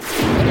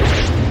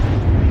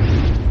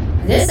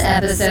This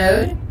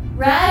episode,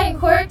 Brad and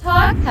Court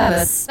Talk have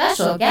a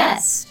special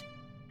guest.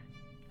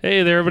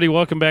 Hey there, everybody.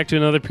 Welcome back to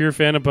another Pure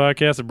Fandom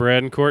podcast of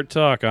Brad and Court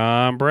Talk.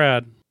 I'm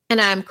Brad.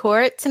 And I'm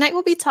Court. Tonight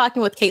we'll be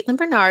talking with Caitlin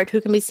Bernard,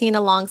 who can be seen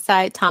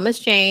alongside Thomas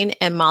Jane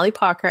and Molly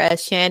Parker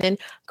as Shannon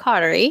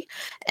Cartery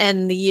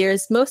in the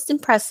year's most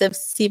impressive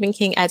Stephen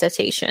King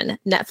adaptation,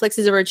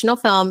 Netflix's original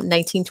film,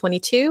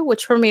 1922,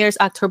 which premieres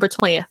October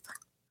 20th.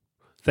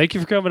 Thank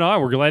you for coming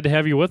on. We're glad to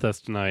have you with us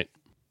tonight.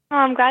 Oh,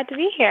 I'm glad to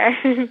be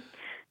here.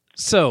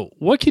 So,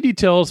 what can you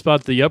tell us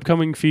about the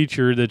upcoming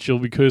feature that you'll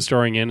be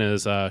co-starring in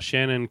as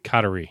Shannon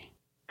Cartery?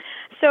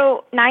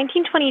 So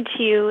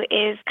 1922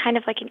 is kind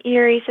of like an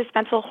eerie,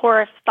 suspenseful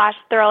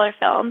horror/thriller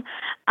film,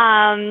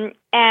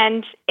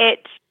 and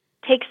it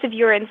takes the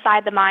viewer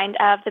inside the mind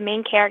of the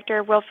main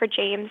character, Wilfred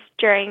James,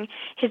 during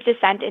his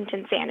descent into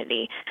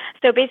insanity.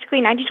 So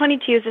basically,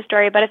 1922 is a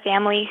story about a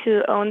family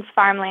who owns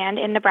farmland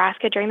in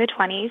Nebraska during the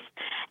 20s,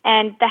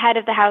 and the head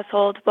of the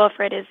household,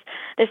 Wilfred, is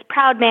this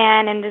proud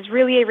man and is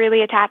really,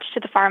 really attached to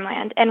the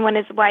farmland. And when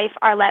his wife,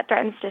 Arlette,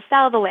 threatens to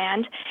sell the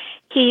land,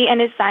 he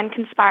and his son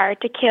conspire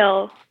to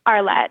kill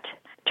Arlette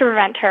to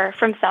prevent her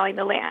from selling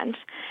the land.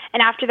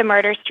 And after the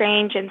murder,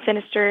 strange and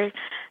sinister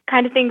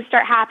kind of things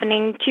start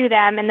happening to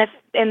them in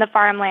the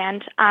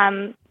farmland,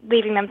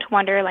 leaving them to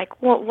wonder,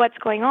 like, what's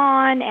going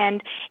on,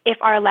 and if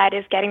Arlette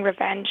is getting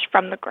revenge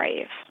from the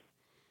grave.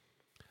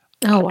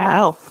 Oh,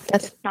 wow.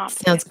 That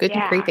sounds good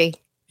and creepy.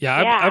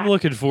 Yeah, I'm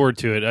looking forward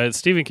to it.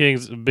 Stephen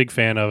King's a big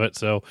fan of it,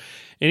 so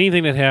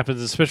anything that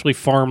happens, especially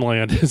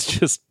farmland,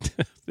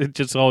 it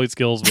just always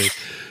kills me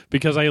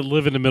because I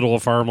live in the middle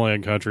of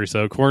farmland country,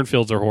 so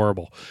cornfields are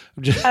horrible.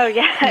 Oh,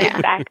 yeah,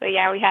 exactly.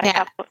 Yeah, we had a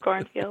couple of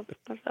cornfields.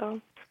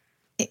 So.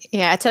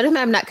 Yeah, I told him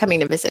I'm not coming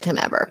to visit him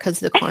ever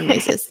because of the corn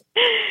mazes.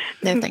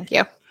 No, thank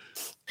you.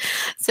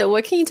 So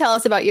what can you tell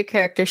us about your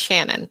character,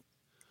 Shannon?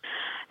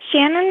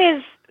 Shannon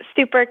is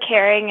super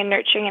caring and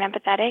nurturing and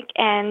empathetic,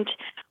 and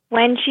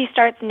when she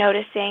starts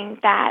noticing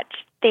that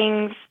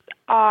things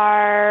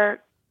are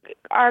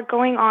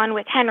going on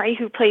with Henry,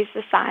 who's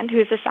the son,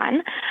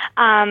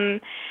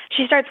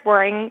 she starts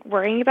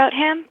worrying about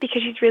him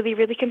because she's really,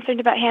 really concerned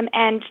about him.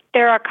 And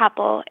there are a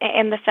couple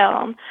in the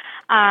film,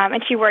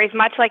 and she worries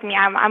much like me.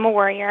 I'm a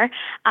worrier.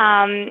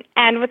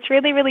 And what's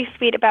really, really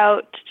sweet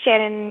about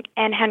Shannon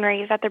and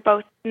Henry is that they're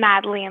both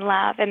madly in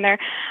love, and there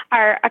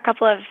are a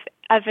couple of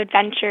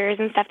adventures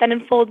and stuff that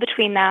unfold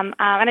between them.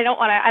 And I don't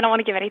want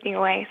to give anything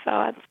away,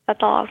 so that's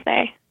all I'll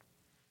say.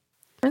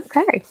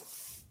 Okay.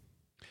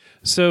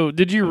 So,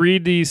 did you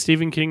read the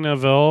Stephen King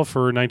novel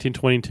for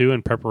 1922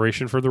 in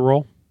preparation for the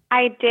role?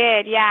 I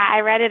did, yeah. I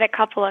read it a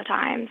couple of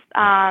times,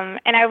 and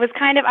I was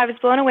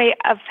blown away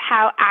of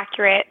how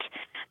accurate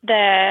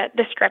the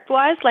script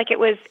was. Like it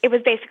was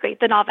basically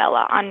the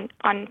novella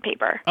on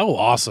paper. Oh,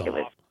 awesome! It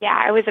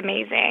was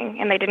amazing,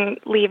 and they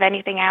didn't leave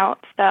anything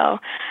out. So,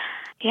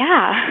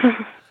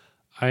 yeah.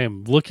 I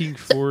am looking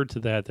forward to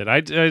that. That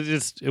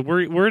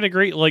we're in a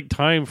great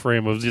time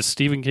frame of just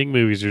Stephen King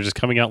movies. They're just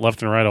coming out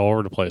left and right all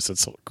over the place.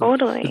 It's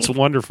totally. It's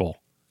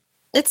wonderful.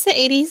 It's the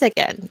 80s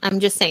again. I'm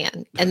just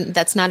saying, and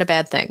that's not a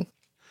bad thing.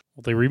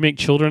 Well, they remake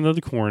Children of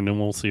the Corn, and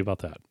we'll see about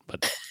that.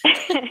 But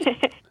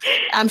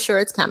I'm sure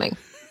it's coming.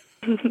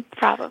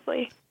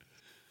 Probably.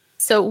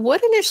 So,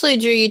 what initially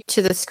drew you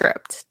to the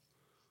script?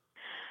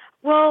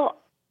 Well,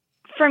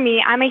 for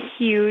me, I'm a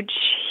huge,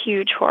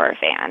 huge horror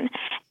fan,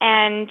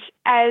 and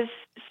as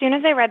soon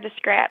as I read the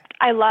script,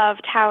 I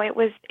loved how it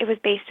was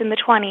based in the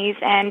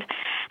 20s and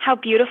how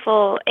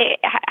beautifully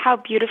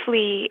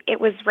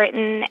it was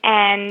written,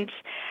 and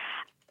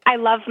I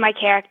loved my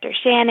character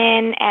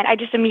Shannon, and I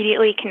just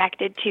immediately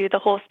connected to the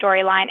whole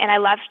storyline, and I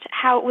loved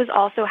how it was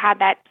also had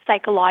that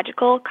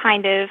psychological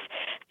kind of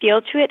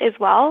feel to it as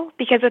well,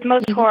 because with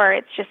most horror,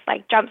 it's just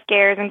like jump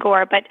scares and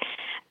gore, but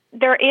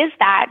there is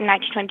that in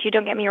 1922,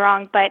 don't get me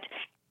wrong, but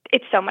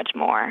it's so much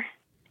more.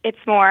 It's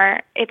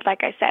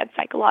like I said,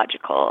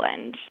 psychological,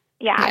 and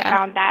I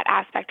found that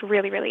aspect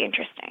really, really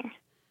interesting.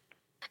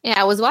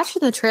 Yeah, I was watching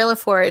the trailer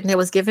for it, and it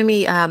was giving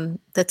me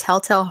the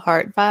Telltale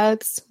Heart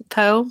vibes,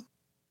 Poe.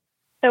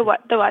 The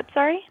what,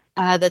 sorry?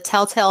 The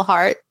Telltale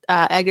Heart,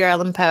 Edgar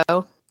Allan Poe.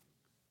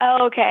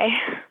 Oh, okay.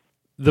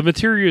 The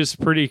material is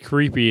pretty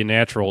creepy and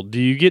natural.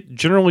 Do you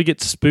generally get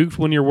spooked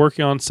when you're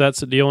working on sets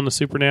that deal in the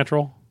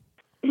supernatural?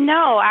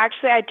 No,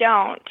 actually I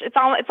don't. It's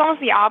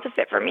almost the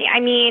opposite for me. I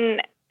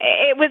mean,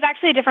 it was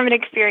actually a different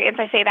experience,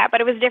 I say that,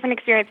 but it was a different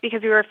experience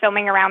because we were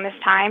filming around this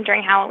time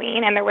during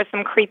Halloween, and there was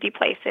some creepy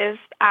places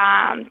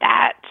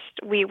that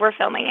we were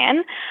filming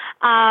in.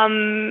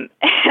 And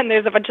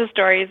there's a bunch of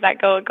stories that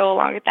go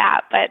along with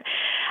that. But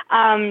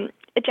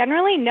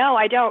generally, no,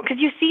 I don't, because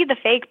you see the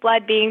fake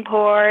blood being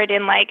poured,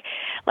 and like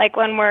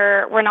when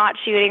we're not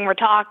shooting, we're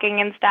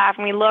talking and stuff,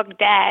 and we look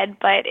dead,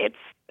 but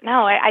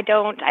no, I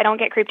don't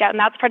get creeped out, and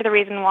that's part of the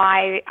reason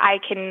why I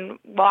can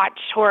watch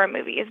horror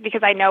movies,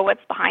 because I know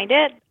what's behind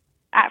it.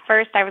 At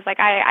first, I was like,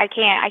 I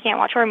can't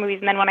watch horror movies,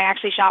 and then when I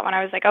actually shot one,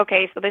 I was like,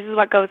 okay, so this is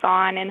what goes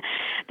on, and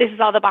this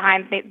is all the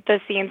behind the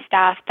scenes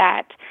stuff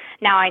that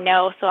now I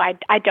know, so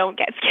I don't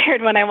get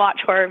scared when I watch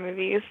horror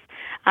movies,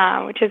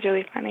 which is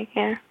really funny.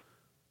 Yeah.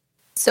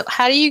 So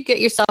how do you get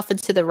yourself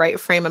into the right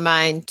frame of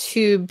mind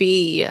to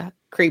be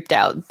creeped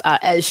out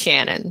as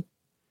Shannon?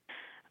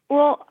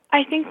 Well,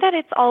 I think that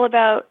it's all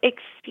about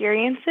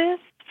experiences.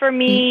 For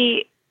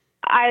me,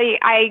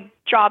 I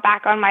draw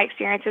back on my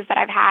experiences that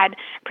I've had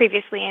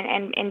previously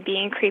in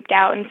being creeped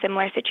out in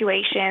similar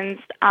situations,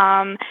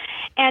 and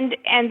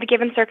the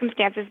given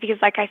circumstances, because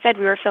like I said,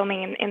 we were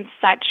filming in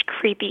such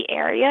creepy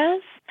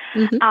areas.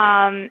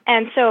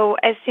 And so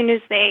as soon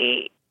as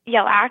they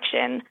yell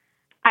action,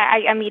 I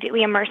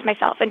immediately immerse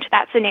myself into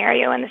that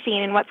scenario and the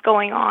scene and what's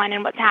going on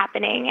and what's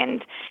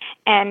happening,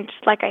 and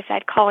like I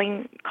said,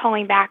 calling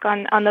back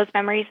on those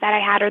memories that I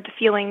had or the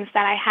feelings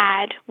that I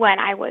had when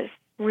I was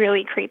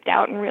really creeped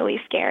out and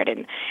really scared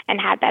and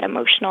had that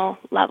emotional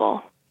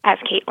level as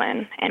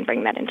Caitlin, and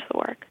bring that into the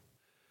work.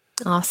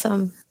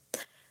 Awesome.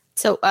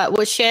 So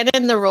was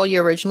Shannon the role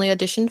you originally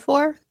auditioned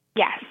for?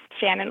 Yes,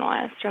 Shannon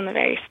was from the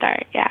very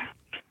start, yeah.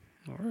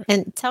 All right.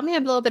 And tell me a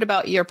little bit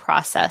about your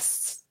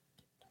process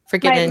for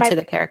getting into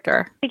the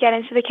character. To get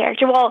into the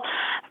character. Well,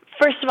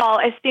 first of all,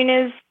 as soon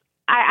as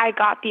I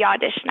got the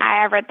audition,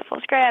 I read the full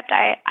script.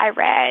 I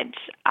read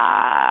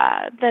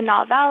the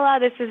novella.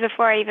 This is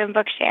before I even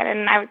booked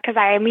Shannon, because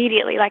I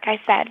immediately, like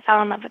I said,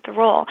 fell in love with the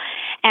role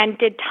and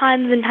did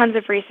tons and tons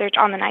of research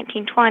on the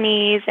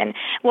 1920s and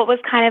what was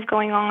kind of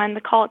going on in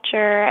the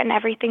culture and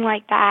everything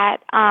like that,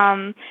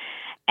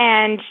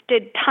 and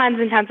did tons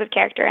and tons of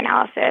character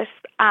analysis.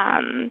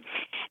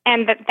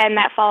 And then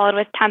that followed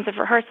with tons of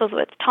rehearsals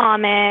with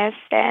Thomas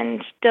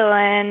and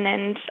Dylan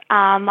and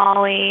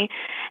Molly,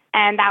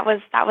 and that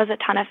was a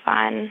ton of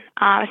fun,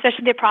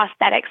 especially the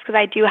prosthetics, because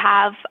I do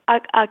have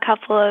a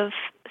couple of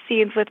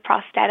scenes with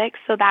prosthetics,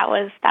 so that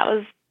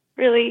was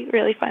really,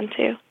 really fun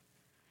too.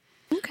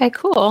 Okay,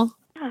 cool.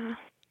 Yeah.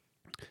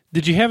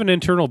 Did you have an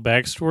internal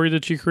backstory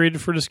that you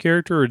created for this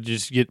character, or did you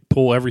just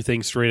pull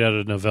everything straight out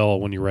of the novella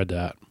when you read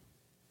that?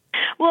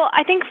 Well,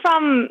 I think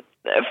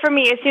for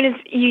me, as soon as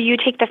you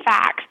take the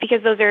facts,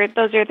 because those are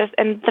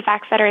the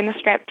facts that are in the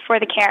script for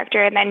the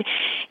character, and then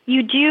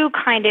you do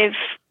kind of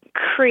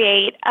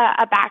create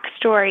a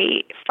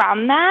backstory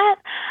from that.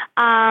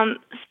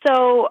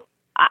 So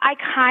I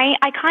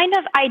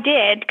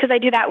did, because I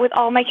do that with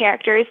all my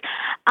characters.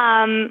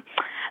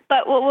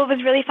 But what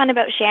was really fun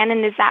about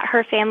Shannon is that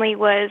her family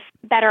was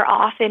better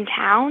off in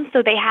town,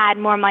 so they had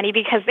more money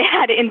because they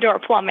had indoor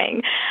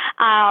plumbing.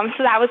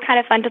 So that was kind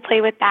of fun to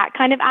play with that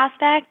kind of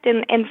aspect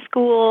in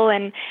school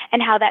and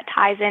how that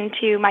ties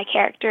into my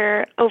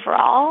character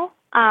overall.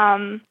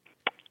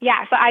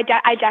 Yeah, so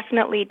I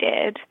definitely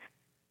did,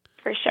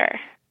 for sure.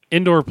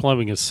 Indoor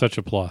plumbing is such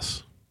a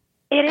plus.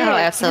 It is. Oh,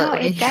 absolutely.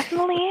 No, it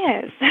definitely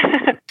is.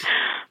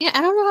 Yeah,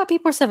 I don't know how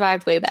people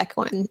survived way back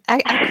when.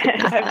 I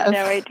have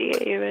no idea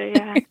either,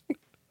 yeah.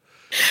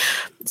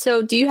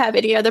 So do you have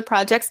any other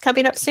projects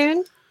coming up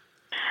soon?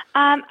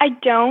 I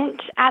don't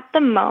at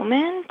the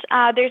moment.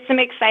 There's some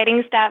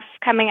exciting stuff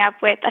coming up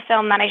with a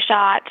film that I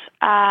shot,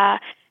 I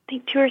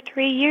think 2 or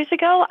 3 years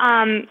ago.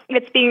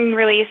 It's being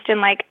released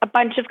in like a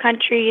bunch of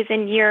countries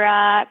in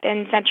Europe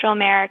and Central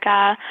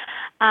America.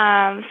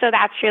 So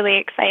that's really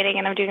exciting,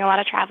 and I'm doing a lot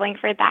of traveling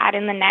for that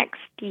in the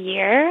next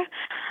year.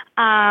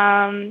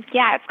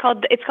 Yeah, it's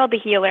called The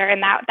Healer,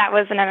 and that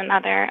was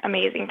another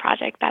amazing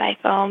project that I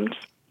filmed.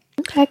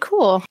 Okay,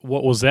 cool.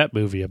 What was that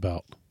movie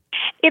about?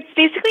 It's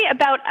basically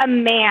about a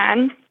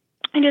man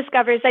who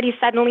discovers that he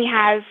suddenly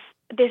has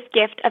this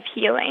gift of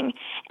healing,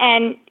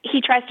 and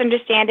he tries to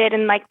understand it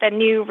and like the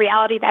new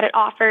reality that it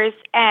offers.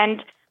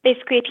 And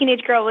basically, a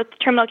teenage girl with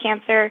terminal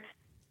cancer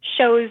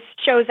shows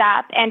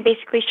up and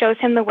basically shows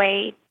him the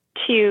way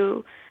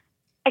to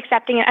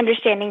accepting and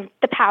understanding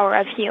the power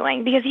of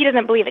healing, because he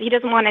doesn't believe it. He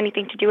doesn't want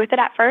anything to do with it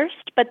at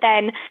first. But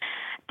then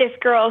this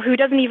girl who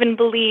doesn't even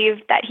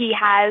believe that he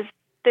has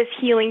this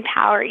healing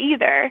power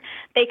either,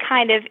 it's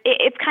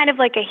kind of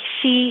like a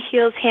she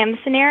heals him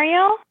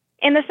scenario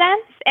in the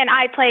sense. And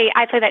I play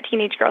that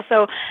teenage girl.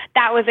 So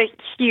that was a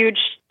huge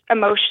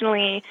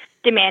emotionally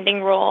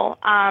demanding role,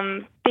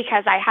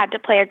 because I had to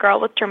play a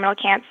girl with terminal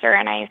cancer,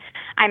 and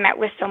I met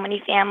with so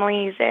many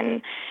families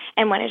and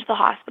went into the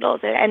hospitals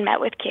and met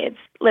with kids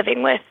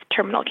living with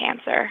terminal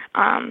cancer.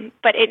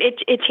 But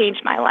it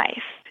changed my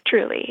life.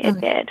 Truly, it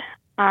did.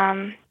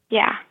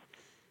 Yeah.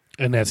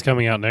 And that's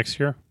coming out next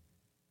year?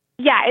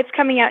 Yeah, it's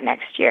coming out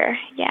next year.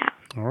 Yeah.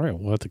 All right,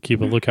 we'll have to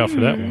keep a lookout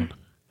for that one.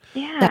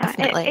 Yeah,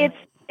 definitely.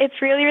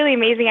 It's really, really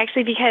amazing,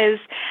 actually, because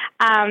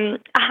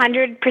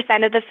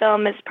 100% of the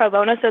film is pro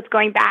bono, so it's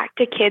going back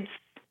to kids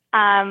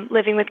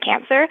living with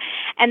cancer,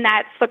 and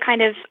that's what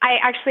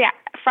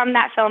from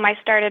that film, I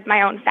started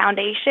my own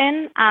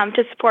foundation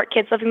to support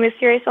kids living with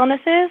serious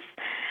illnesses.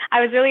 I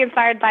was really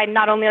inspired by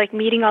not only like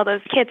meeting all those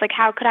kids, like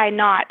how could I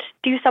not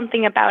do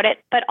something about it,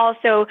 but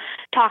also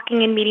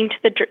talking and meeting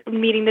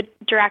the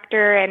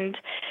director and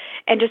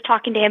just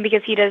talking to him,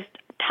 because he does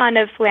a ton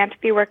of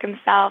philanthropy work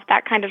himself.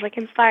 That kind of like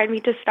inspired me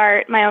to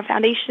start my own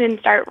foundation and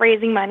start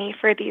raising money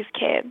for these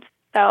kids.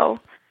 So,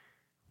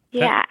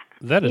 yeah.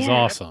 That is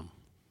awesome.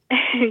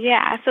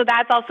 Yeah, so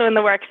that's also in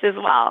the works as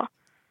well.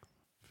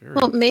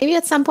 Well, maybe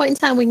at some point in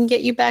time we can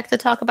get you back to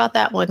talk about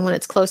that one when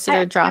it's closer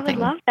to dropping. I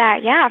would love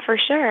that. Yeah, for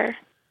sure.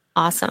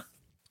 Awesome.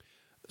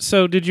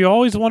 So, did you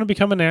always want to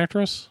become an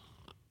actress?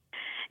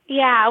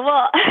 Yeah,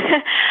 well,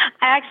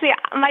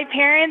 my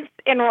parents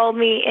enrolled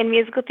me in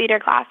musical theater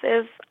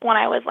classes when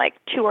I was like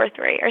 2 or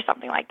 3 or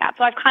something like that.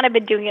 So I've kind of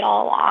been doing it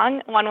all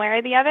along, one way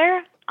or the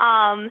other.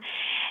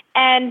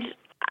 And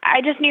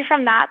I just knew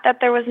from that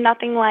there was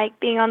nothing like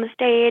being on the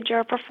stage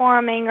or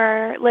performing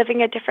or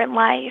living a different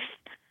life.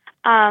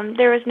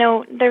 There was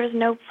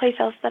no place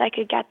else that I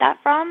could get that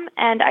from,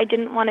 and I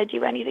didn't want to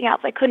do anything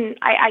else. I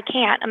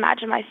can't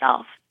imagine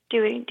myself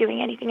doing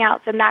anything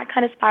else, and that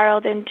kind of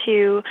spiraled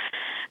into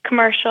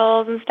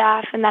commercials and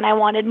stuff, and then I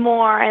wanted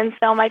more, and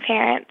so my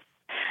parents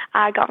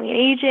got me an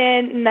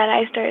agent, and then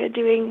I started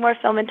doing more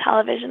film and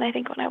television, I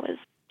think when I was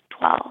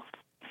 12.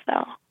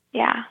 So,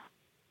 yeah.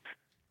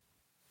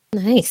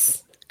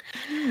 Nice.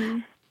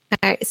 All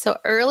right, so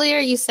earlier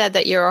you said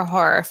that you're a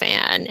horror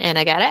fan, and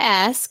I gotta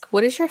ask,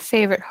 what is your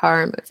favorite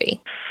horror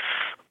movie?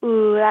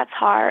 Ooh, that's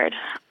hard.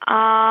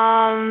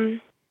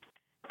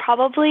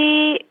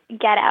 Probably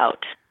Get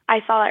Out.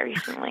 I saw that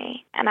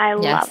recently, and I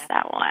love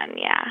that one.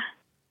 Yeah.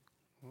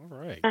 All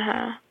right.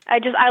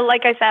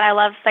 Like I said, I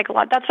love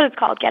psychological. That's what it's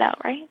called, Get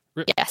Out, right?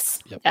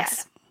 Yes. Yep.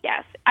 Yes.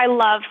 I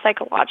love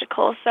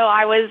psychological. So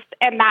I was,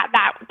 and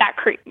that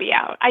creeped me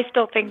out. I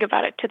still think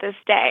about it to this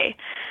day.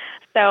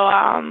 So,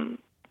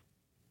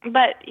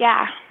 but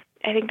yeah,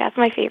 I think that's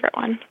my favorite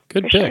one.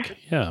 Good pick. Sure.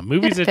 Yeah,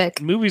 movies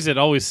that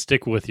always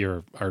stick with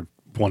you are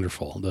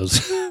wonderful.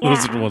 Those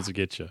are the ones that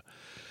get you.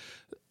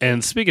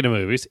 And speaking of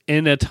movies,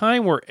 in a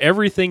time where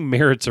everything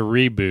merits a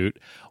reboot,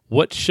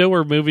 what show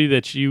or movie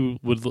would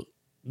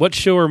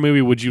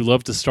you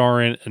love to star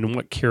in, and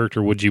what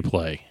character would you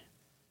play?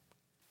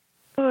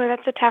 Ooh,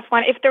 that's a tough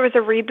one. If there was a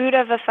reboot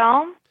of a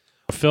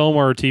film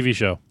or a TV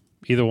show,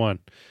 either one,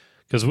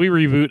 because we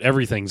reboot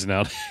everything's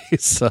nowadays.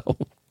 So,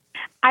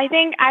 I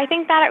think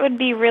that it would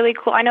be really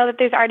cool. I know that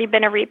there's already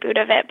been a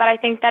reboot of it, but I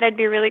think that it'd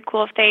be really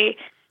cool if they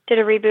did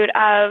a reboot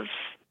of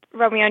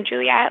Romeo and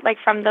Juliet, like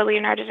from the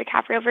Leonardo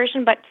DiCaprio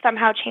version, but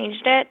somehow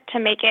changed it to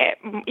make it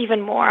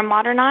even more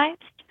modernized.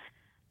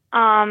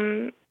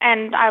 And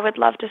I would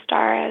love to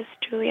star as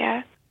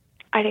Juliet.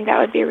 I think that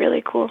would be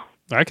really cool.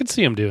 I could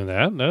see him doing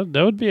that.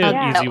 That would be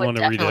an easy one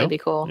to redo. That would be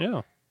cool.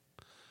 Yeah.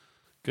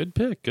 Good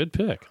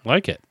pick.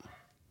 Like it.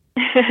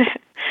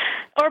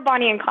 Or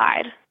Bonnie and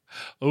Clyde.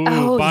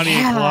 Ooh, Bonnie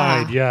and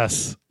Clyde,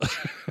 yes.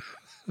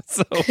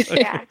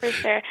 Yeah, for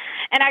sure.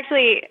 And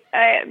actually,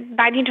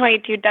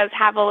 1922 does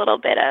have a little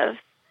bit of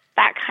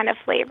that kind of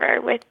flavor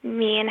with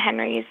me and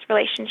Henry's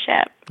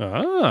relationship.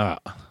 Ah.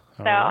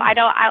 So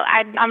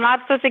I'm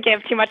not supposed to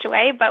give too much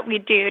away, but we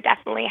do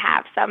definitely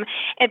have some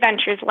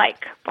adventures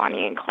like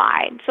Bonnie and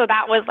Clyde. So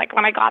that was like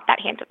when I got that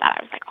hint of that,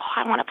 I was like, oh,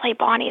 I want to play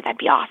Bonnie. That'd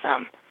be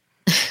awesome.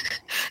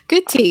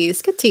 Good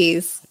tease.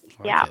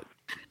 Yeah.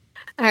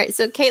 All right.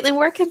 So, Caitlin,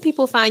 where can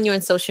people find you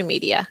on social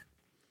media?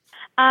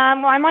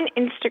 Well, I'm on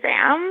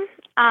Instagram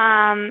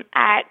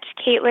at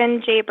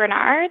Caitlin J.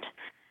 Bernard.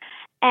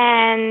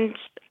 And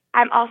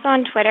I'm also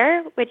on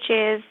Twitter, which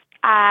is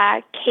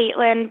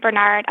Caitlin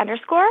Bernard _.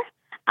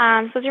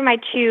 So those are my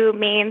 2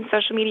 main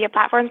social media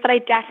platforms, but I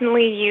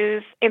definitely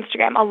use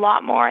Instagram a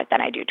lot more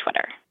than I do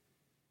Twitter.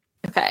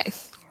 Okay.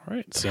 All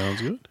right.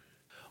 Sounds good.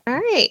 All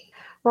right.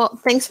 Well,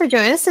 thanks for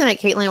joining us tonight,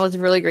 Caitlin. It was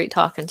really great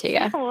talking to you.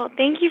 Yeah, well,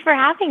 thank you for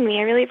having me.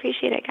 I really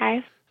appreciate it,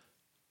 guys.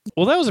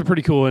 Well, that was a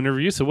pretty cool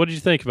interview. So what did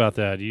you think about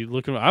that?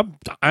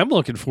 I'm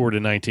looking forward to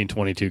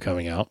 1922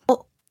 coming out.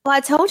 Well,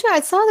 I told you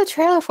I saw the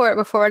trailer for it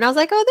before, and I was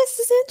like, oh, this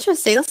is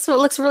interesting. This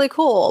looks really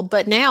cool.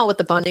 But now with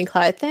the Bonnie and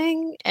Clyde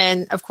thing,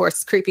 and of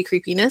course,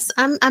 creepiness,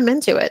 I'm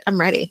into it. I'm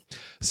ready.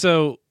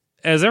 So,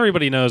 as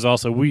everybody knows,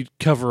 also, we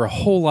cover a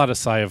whole lot of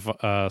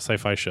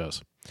sci-fi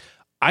shows.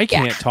 I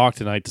can't talk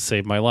tonight to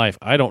save my life.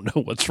 I don't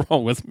know what's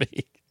wrong with me.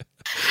 It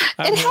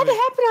had to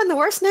happen on the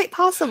worst night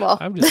possible.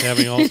 I'm just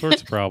having all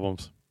sorts of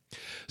problems.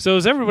 So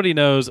as everybody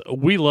knows,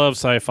 we love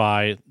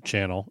Sci-Fi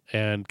Channel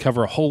and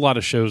cover a whole lot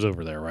of shows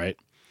over there, right?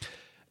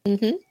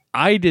 Mm-hmm.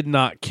 I did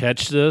not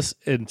catch this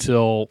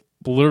until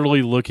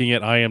literally looking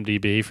at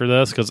IMDb for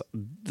this, because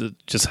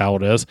just how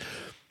it is.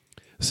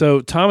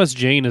 So Thomas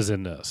Jane is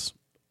in this.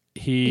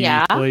 He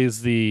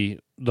plays the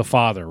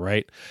father,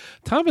 right?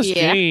 Thomas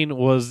Jane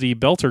was the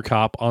Belter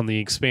cop on The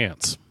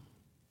Expanse.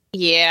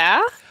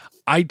 Yeah.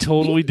 I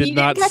totally did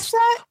not catch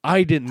that?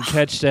 I didn't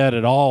catch that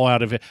at all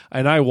out of it.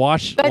 And I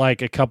watched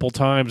like a couple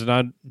times and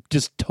I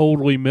just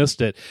totally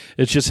missed it.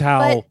 It's just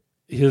how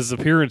his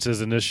appearance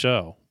is in this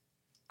show.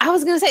 I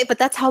was going to say, but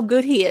that's how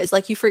good he is.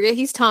 Like, you forget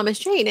he's Thomas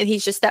Jane, and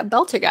he's just that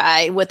Belter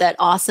guy with that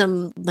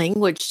awesome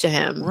language to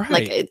him. Right.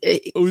 Like,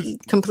 he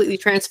completely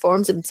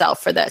transforms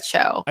himself for that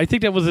show. I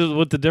think that was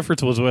what the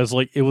difference was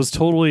like, it was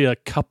totally a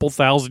couple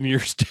thousand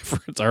years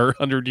difference, or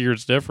 100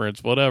 years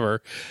difference,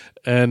 whatever.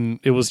 And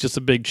it was just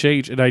a big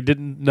change. And I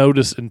didn't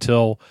notice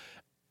until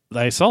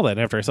I saw that. And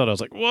after I saw it, I was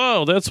like,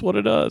 whoa, that's what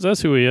it is.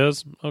 That's who he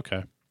is.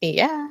 Okay.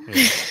 Yeah.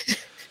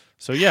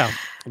 So, yeah.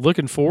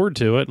 looking forward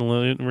to it, and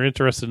we're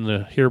interested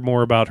to hear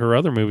more about her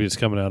other movies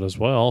coming out as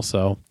well.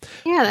 So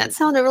Yeah, that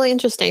sounded really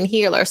interesting,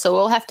 Healer. So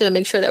we'll have to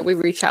make sure that we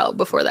reach out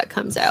before that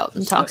comes out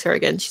and talk to her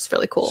again. She's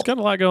really cool. she's got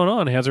a lot going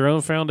on. Has her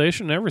own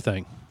foundation and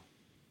everything.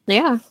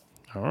 Yeah.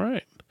 All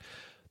right.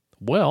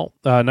 Well,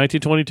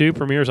 1922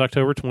 premieres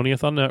October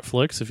 20th on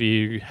Netflix. If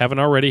you haven't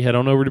already, head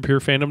on over to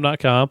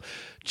purefandom.com.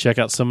 Check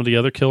out some of the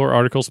other killer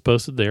articles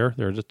posted there.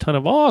 There's a ton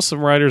of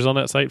awesome writers on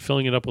that site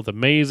filling it up with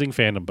amazing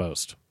fandom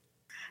posts.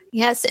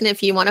 Yes, and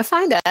if you want to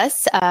find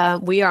us,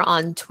 we are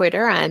on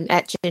Twitter. I'm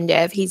at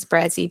JenDev. He's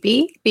Brad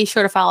ZB. Be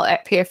sure to follow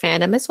at Pure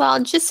Fandom as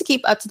well, just to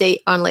keep up to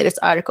date on latest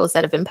articles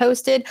that have been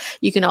posted.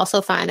 You can also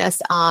find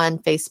us on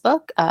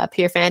Facebook.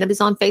 Pure Fandom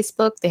is on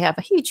Facebook. They have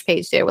a huge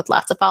page there with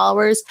lots of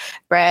followers.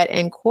 Brad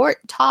and Court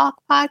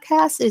Talk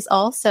podcast is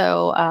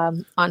also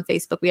on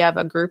Facebook. We have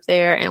a group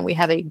there, and we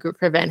have a group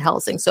for Van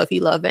Helsing. So if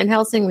you love Van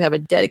Helsing, we have a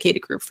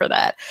dedicated group for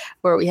that,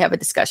 where we have a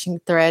discussion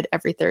thread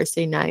every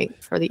Thursday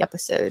night for the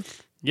episode.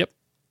 Yep.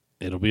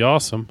 It'll be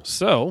awesome.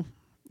 So,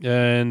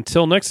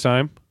 until next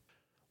time,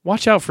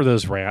 watch out for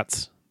those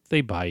rats.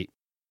 They bite.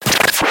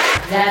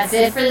 That's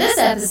it for this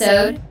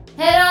episode.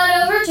 Head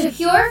on over to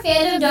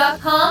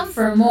purefandom.com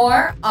for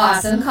more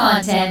awesome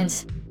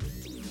content.